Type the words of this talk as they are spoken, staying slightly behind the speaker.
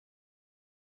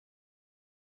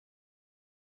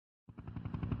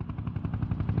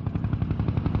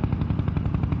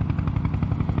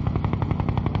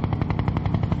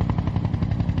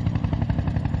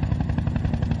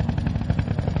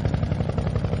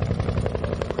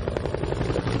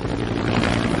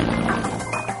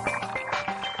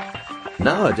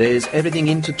Nowadays, everything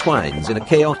intertwines in a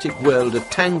chaotic world of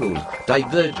tangled,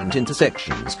 divergent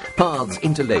intersections, paths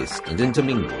interlaced and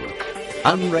intermingled,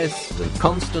 unrest and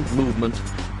constant movement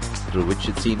through which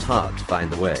it seems hard to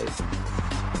find the way.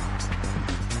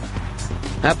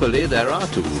 Happily, there are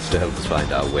tools to help us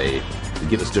find our way, to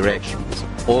give us directions,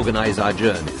 organize our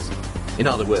journeys. In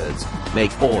other words,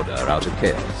 make order out of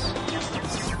chaos.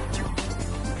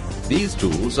 These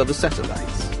tools are the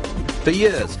satellites. For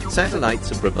years, satellites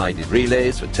have provided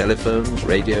relays for telephones,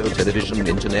 radio, television,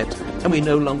 internet, and we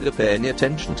no longer pay any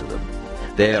attention to them.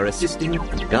 They are assisting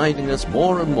and guiding us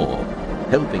more and more,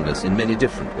 helping us in many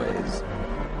different ways.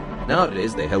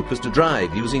 Nowadays, they help us to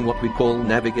drive using what we call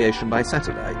navigation by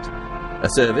satellite, a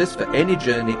service for any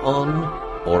journey on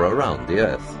or around the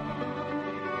Earth.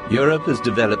 Europe has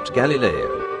developed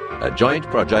Galileo, a joint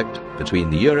project between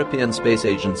the European Space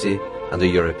Agency and the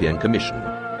European Commission.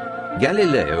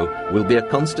 Galileo will be a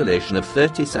constellation of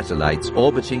 30 satellites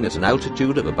orbiting at an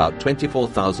altitude of about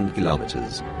 24,000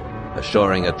 kilometers,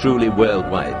 assuring a truly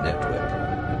worldwide network.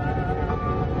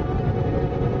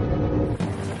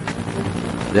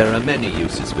 There are many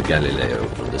uses for Galileo,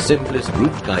 from the simplest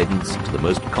route guidance to the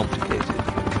most complicated.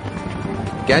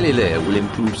 Galileo will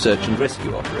improve search and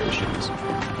rescue operations.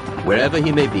 Wherever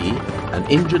he may be, an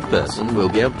injured person will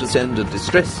be able to send a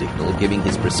distress signal giving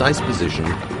his precise position.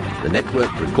 The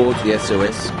network records the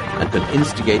SOS and can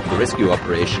instigate the rescue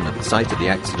operation at the site of the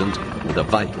accident with a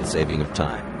vital saving of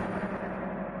time.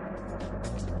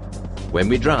 When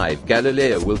we drive,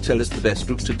 Galileo will tell us the best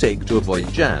route to take to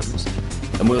avoid jams,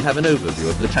 and we'll have an overview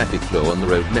of the traffic flow on the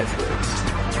road networks.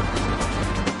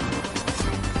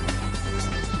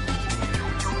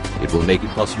 It will make it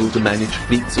possible to manage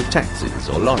fleets of taxis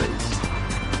or lorries.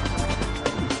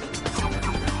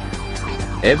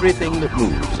 Everything that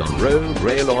moves on road,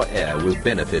 rail or air will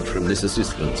benefit from this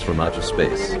assistance from outer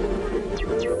space.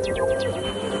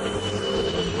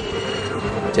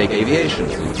 Take aviation,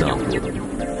 for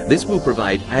example. This will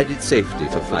provide added safety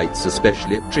for flights,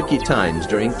 especially at tricky times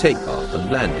during takeoff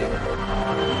and landing.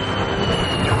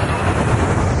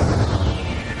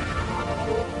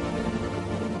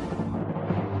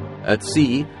 At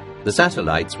sea, the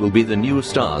satellites will be the new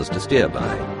stars to steer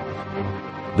by.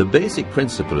 The basic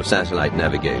principle of satellite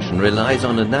navigation relies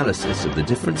on analysis of the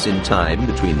difference in time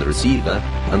between the receiver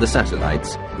and the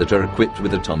satellites that are equipped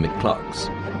with atomic clocks.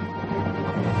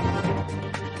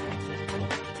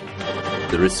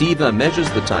 The receiver measures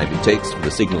the time it takes for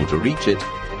the signal to reach it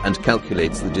and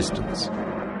calculates the distance.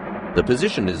 The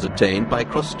position is obtained by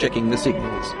cross-checking the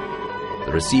signals.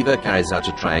 The receiver carries out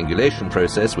a triangulation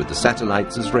process with the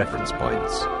satellites as reference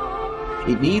points.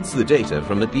 It needs the data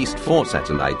from at least 4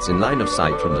 satellites in line of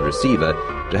sight from the receiver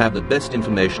to have the best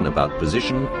information about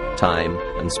position, time,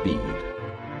 and speed.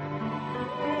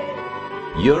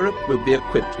 Europe will be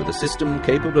equipped with a system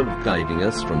capable of guiding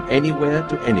us from anywhere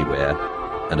to anywhere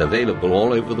and available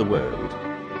all over the world.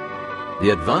 The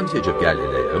advantage of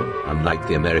Galileo, unlike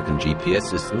the American GPS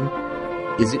system,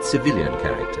 is its civilian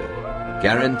character,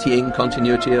 guaranteeing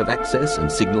continuity of access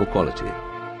and signal quality.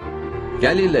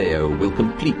 Galileo will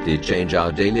completely change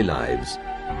our daily lives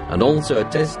and also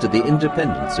attest to the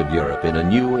independence of Europe in a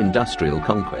new industrial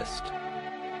conquest.